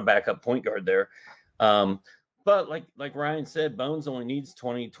lot of backup point guard there. But like Ryan said, Bones only needs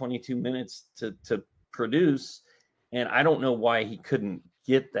 20, 22 minutes to produce. And I don't know why he couldn't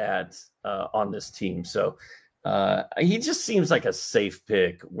get that on this team. So he just seems like a safe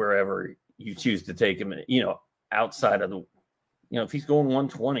pick wherever you choose to take him, outside of the, if he's going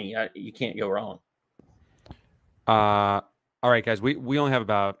 120, you can't go wrong. All right, guys, we only have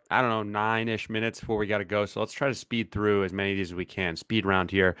about, 9-ish minutes before we got to go. So let's try to speed through as many of these as we can. Speed round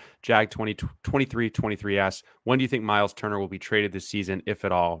here. Jag 2323S. When do you think Miles Turner will be traded this season, if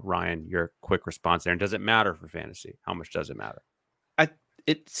at all? Ryan, your quick response there. And does it matter for fantasy? How much does it matter?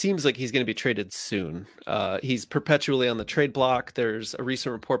 It seems like he's going to be traded soon. He's perpetually on the trade block. There's a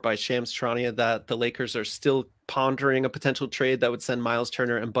recent report by Shams Charania that the Lakers are still pondering a potential trade that would send Miles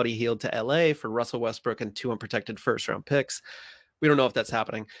Turner and Buddy Hield to LA for Russell Westbrook and 2 unprotected first-round picks. We don't know if that's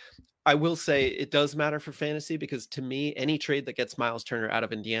happening. I will say it does matter for fantasy because to me, any trade that gets Miles Turner out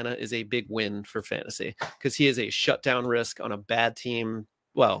of Indiana is a big win for fantasy because he is a shutdown risk on a bad team.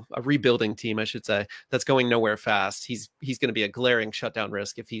 Well, a rebuilding team, I should say, that's going nowhere fast. He's going to be a glaring shutdown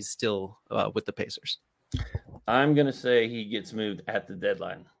risk if he's still with the Pacers. I'm going to say he gets moved at the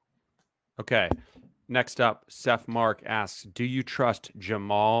deadline. Okay. Next up, Seth Mark asks, do you trust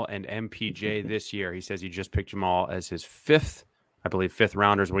Jamal and MPJ this year? He says he just picked Jamal as his fifth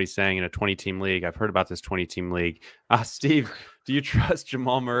rounder is what he's saying in a 20-team league. I've heard about this 20-team league. Steve, do you trust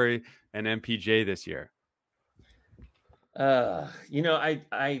Jamal Murray and MPJ this year? I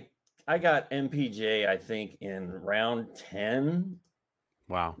got MPJ, I think, in round 10.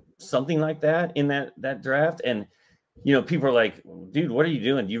 Wow. Something like that in that draft. And, people are like, dude, what are you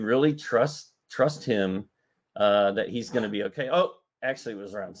doing? Do you really trust him that he's going to be okay? Oh, actually, it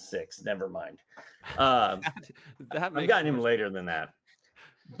was round 6. Never mind. I've gotten him later than that.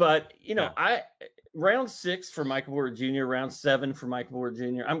 But, round 6 for Michael Porter Jr., round 7 for Michael Porter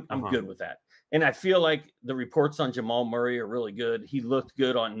Jr., I'm good with that. And I feel like the reports on Jamal Murray are really good. He looked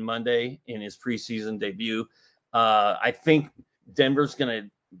good on Monday in his preseason debut. I think Denver's going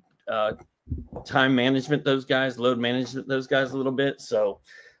to time management those guys, load management those guys a little bit. So,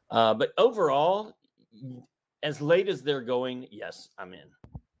 but overall, as late as they're going, yes, I'm in.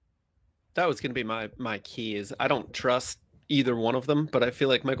 That was going to be my key is I don't trust either one of them, but I feel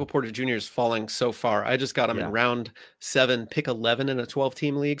like Michael Porter Jr. is falling so far. I just got him in round 7, pick 11 in a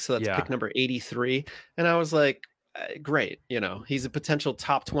 12-team league. So that's pick number 83. And I was like, great. He's a potential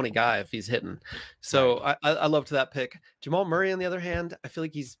top 20 guy if he's hitting. So right. I loved that pick. Jamal Murray, on the other hand, I feel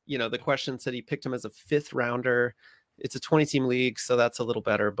like he's, the question said he picked him as a 5th rounder. It's a 20-team league, so that's a little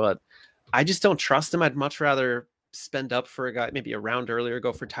better, but I just don't trust him. I'd much rather spend up for a guy maybe a round earlier,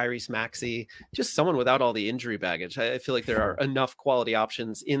 go for Tyrese Maxey, just someone without all the injury baggage. I feel like there are enough quality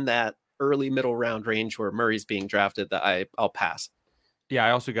options in that early middle round range where Murray's being drafted that I'll pass. Yeah,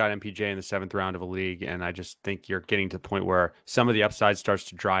 I also got MPJ in the 7th round of a league, and I just think you're getting to the point where some of the upside starts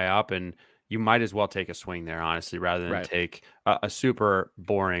to dry up, and you might as well take a swing there, honestly, rather than take a super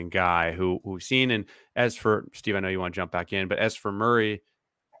boring guy who we've seen. And as for Steve, I know you want to jump back in, but as for Murray,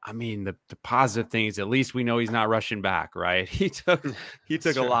 I mean, the positive thing is at least we know he's not rushing back, right? He took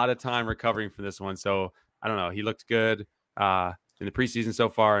a lot of time recovering from this one. So I don't know. He looked good in the preseason so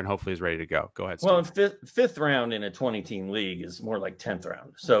far, and hopefully he's ready to go. Go ahead, Steve. Well, fifth round in a 20-team league is more like 10th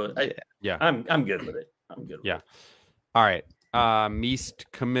round. So I'm good with it. I'm good with it. All right. Meest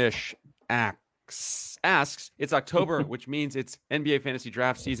Kamish asks, it's October, which means it's NBA fantasy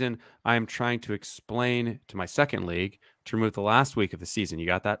draft season. I am trying to explain to my second league to remove the last week of the season. You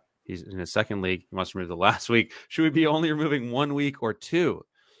got that? He's in his second league. He wants to remove the last week. Should we be only removing 1 week or 2?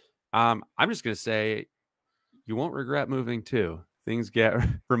 I'm just going to say you won't regret moving 2. Things get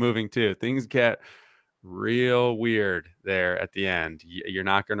removing 2. Things get real weird there at the end. You're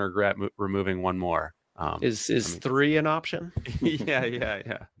not going to regret removing 1 more. Is 3 an option?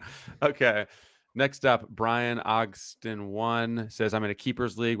 Yeah. Okay. Next up, Brian Ogston 1 says, I'm in a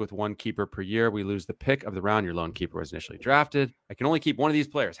keepers league with 1 keeper per year. We lose the pick of the round your lone keeper was initially drafted. I can only keep one of these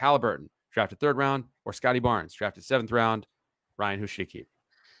players, Halliburton, drafted 3rd round, or Scotty Barnes, drafted 7th round. Ryan, who should he keep?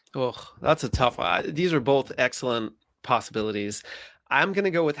 Oh, that's a tough one. These are both excellent possibilities. I'm going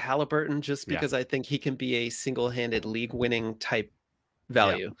to go with Halliburton just because I think he can be a single-handed league-winning type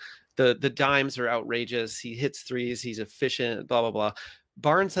value. The dimes are outrageous. He hits threes. He's efficient, blah, blah, blah.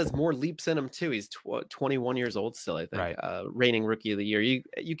 Barnes has more leaps in him too. He's 21 years old still, I think. Right. Reigning rookie of the year.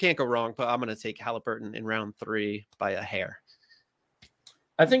 You can't go wrong, but I'm going to take Halliburton in round 3 by a hair.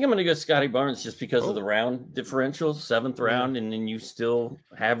 I think I'm going to go Scotty Barnes just because of the round differential, 7th round, and then you still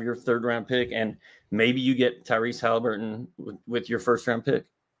have your 3rd round pick, and maybe you get Tyrese Halliburton with your 1st round pick.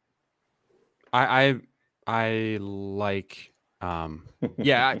 I like. I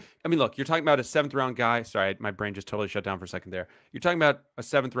mean, look, you're talking about a 7th round guy. Sorry, my brain just totally shut down for a second there. You're talking about a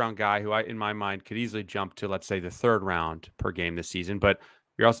 7th round guy who in my mind could easily jump to, let's say, the 3rd round per game this season. But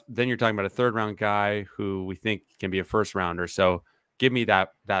you're talking about a 3rd round guy who we think can be a 1st rounder. So give me that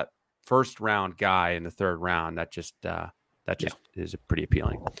 1st round guy in the 3rd round. That just is pretty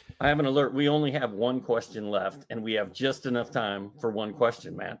appealing. I have an alert. We only have 1 question left, and we have just enough time for 1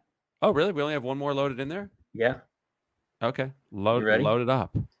 question, Matt. Oh, really? We only have 1 more loaded in there? Yeah. Okay. Load it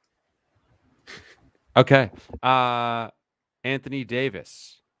up. Okay. Anthony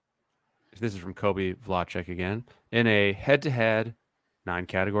Davis. This is from Kobe Vlachek again. In a head-to-head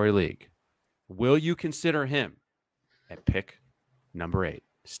 9-category league, will you consider him at pick number 8?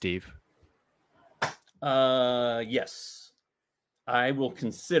 Steve? Yes. I will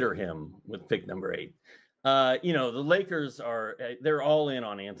consider him with pick number 8. The Lakers they're all in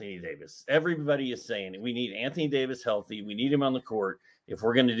on Anthony Davis. Everybody is saying we need Anthony Davis healthy. We need him on the court if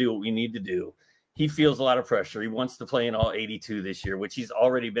we're going to do what we need to do. He feels a lot of pressure. He wants to play in all 82 this year, which he's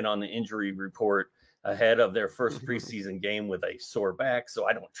already been on the injury report ahead of their first preseason game with a sore back. So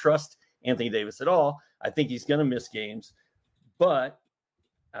I don't trust Anthony Davis at all. I think he's going to miss games. But,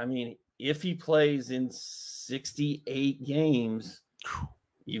 I mean, if he plays in 68 games,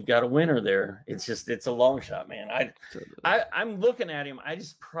 you've got a winner there. It's a long shot, man. I'm looking at him. I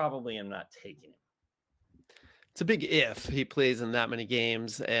just probably am not taking him. It's a big if he plays in that many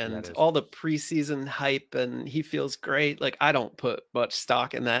games and all the preseason hype and he feels great. Like, I don't put much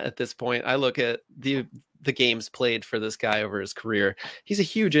stock in that at this point. I look at the games played for this guy over his career. He's a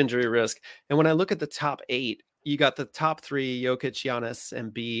huge injury risk. And when I look at the top 8, you got the top 3, Jokic, Giannis,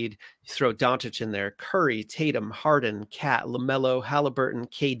 Embiid. You throw Doncic in there, Curry, Tatum, Harden, Kat, LaMelo, Halliburton,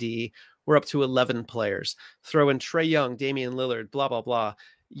 KD. We're up to 11 players. Throw in Trae Young, Damian Lillard, blah, blah, blah.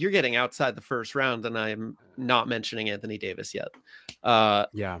 You're getting outside the first round, and I'm not mentioning Anthony Davis yet.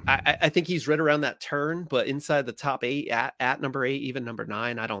 I think he's right around that turn, but inside the top 8, at number 8, even number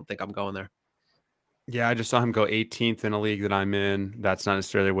 9, I don't think I'm going there. Yeah, I just saw him go 18th in a league that I'm in. That's not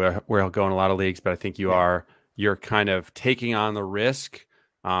necessarily where he'll go in a lot of leagues, but I think you're kind of taking on the risk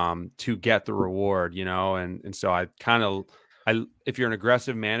to get the reward, and so if you're an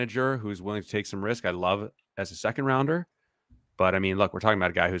aggressive manager who's willing to take some risk, I love it as a 2nd rounder. But I mean, look, we're talking about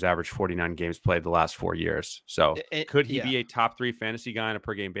a guy who's averaged 49 games played the last 4 years. So could he be a top 3 fantasy guy on a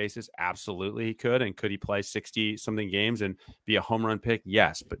per game basis? Absolutely, he could. And could he play 60 something games and be a home run pick?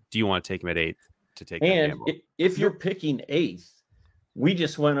 Yes. But do you want to take him at 8th to take? And if you're picking 8th, we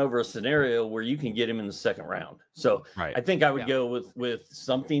just went over a scenario where you can get him in the 2nd round. So I think I would go with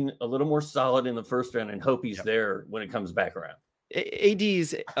something a little more solid in the 1st round and hope he's there when it comes back around.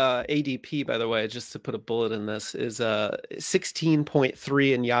 AD's ADP, by the way, just to put a bullet in this, is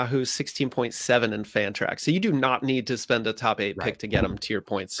 16.3 in Yahoo, 16.7 in Fantrax. So you do not need to spend a top 8 pick to get him, to your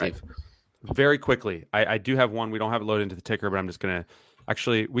point, Steve. Right. Very quickly, I do have one. We don't have it loaded into the ticker, but I'm just going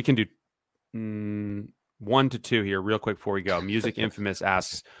to we can do 1 to 2 here real quick before we go. Music Infamous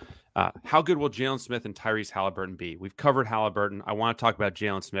asks, how good will Jalen Smith and Tyrese Halliburton be? We've covered Halliburton. I want to talk about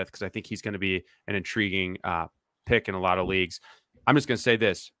Jalen Smith because I think he's going to be an intriguing pick in a lot of leagues. I'm just going to say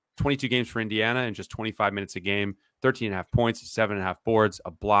this: 22 games for Indiana in just 25 minutes a game, 13.5 points, 7.5 boards, a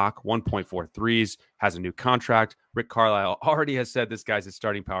block, 1.4 threes, has a new contract. Rick Carlisle already has said this guy's a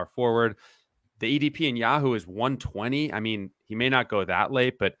starting power forward. The EDP in Yahoo is 120. I mean, he may not go that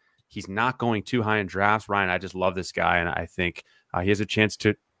late, but He's not going too high in drafts. Ryan, I just love this guy, and I think he has a chance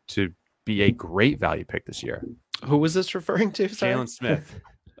to be a great value pick this year. Who was this referring to? Jalen Smith.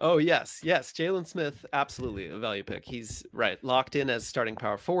 Oh, yes. Jalen Smith, absolutely a value pick. He's right. Locked in as starting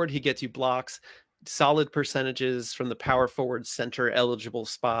power forward. He gets you blocks, solid percentages from the power forward center eligible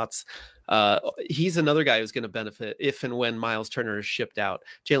spots. He's another guy who's going to benefit if and when Miles Turner is shipped out.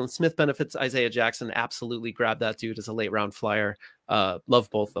 Jalen Smith benefits. Isaiah Jackson, absolutely grab that dude as a late round flyer. Love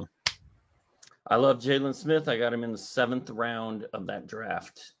both of them. I love Jalen Smith. I got him in the 7th round of that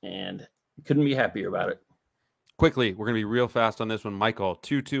draft and couldn't be happier about it. Quickly, we're going to be real fast on this one. Michael,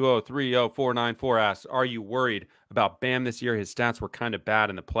 220-30494 asks, are you worried about Bam this year? His stats were kind of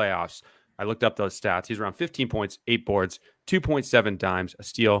bad in the playoffs. I looked up those stats. He's around 15 points, 8 boards, 2.7 dimes, a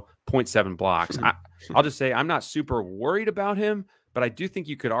steal, 0.7 blocks. I'll just say I'm not super worried about him, but I do think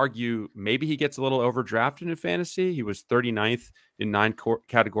you could argue maybe he gets a little overdrafted in fantasy. He was 39th in 9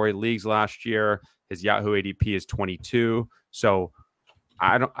 category leagues last year. His Yahoo ADP is 22. So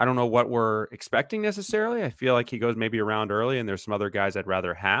I don't know what we're expecting necessarily. I feel like he goes maybe around early, and there's some other guys I'd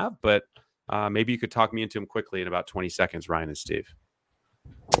rather have, but maybe you could talk me into him quickly in about 20 seconds, Ryan and Steve.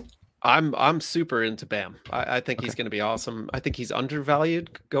 I'm super into Bam. I think he's going to be awesome. I think he's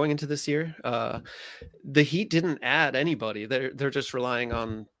undervalued going into this year. The Heat didn't add anybody. They're just relying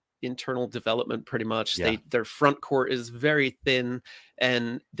on internal development pretty much. Yeah. Their front court is very thin,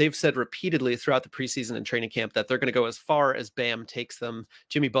 and they've said repeatedly throughout the preseason and training camp that they're going to go as far as Bam takes them.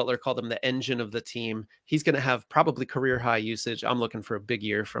 Jimmy Butler called him the engine of the team. He's going to have probably career high usage. I'm looking for a big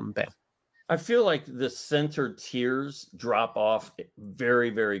year from Bam. I feel like the center tiers drop off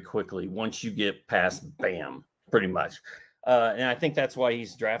very, very quickly once you get past Bam, pretty much. And I think that's why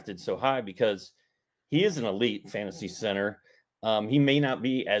he's drafted so high, because he is an elite fantasy center. He may not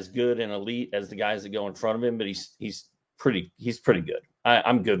be as good and elite as the guys that go in front of him, but he's pretty good.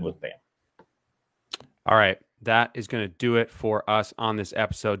 I'm good with Bam. All right. That is going to do it for us on this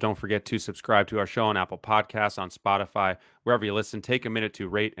episode. Don't forget to subscribe to our show on Apple Podcasts, on Spotify, wherever you listen. Take a minute to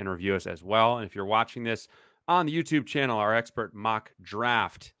rate and review us as well. And if you're watching this on the YouTube channel, our expert mock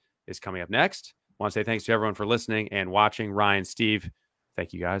draft is coming up next. I want to say thanks to everyone for listening and watching. Ryan, Steve,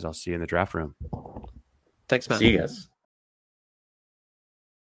 thank you guys. I'll see you in the draft room. Thanks, man. See you guys.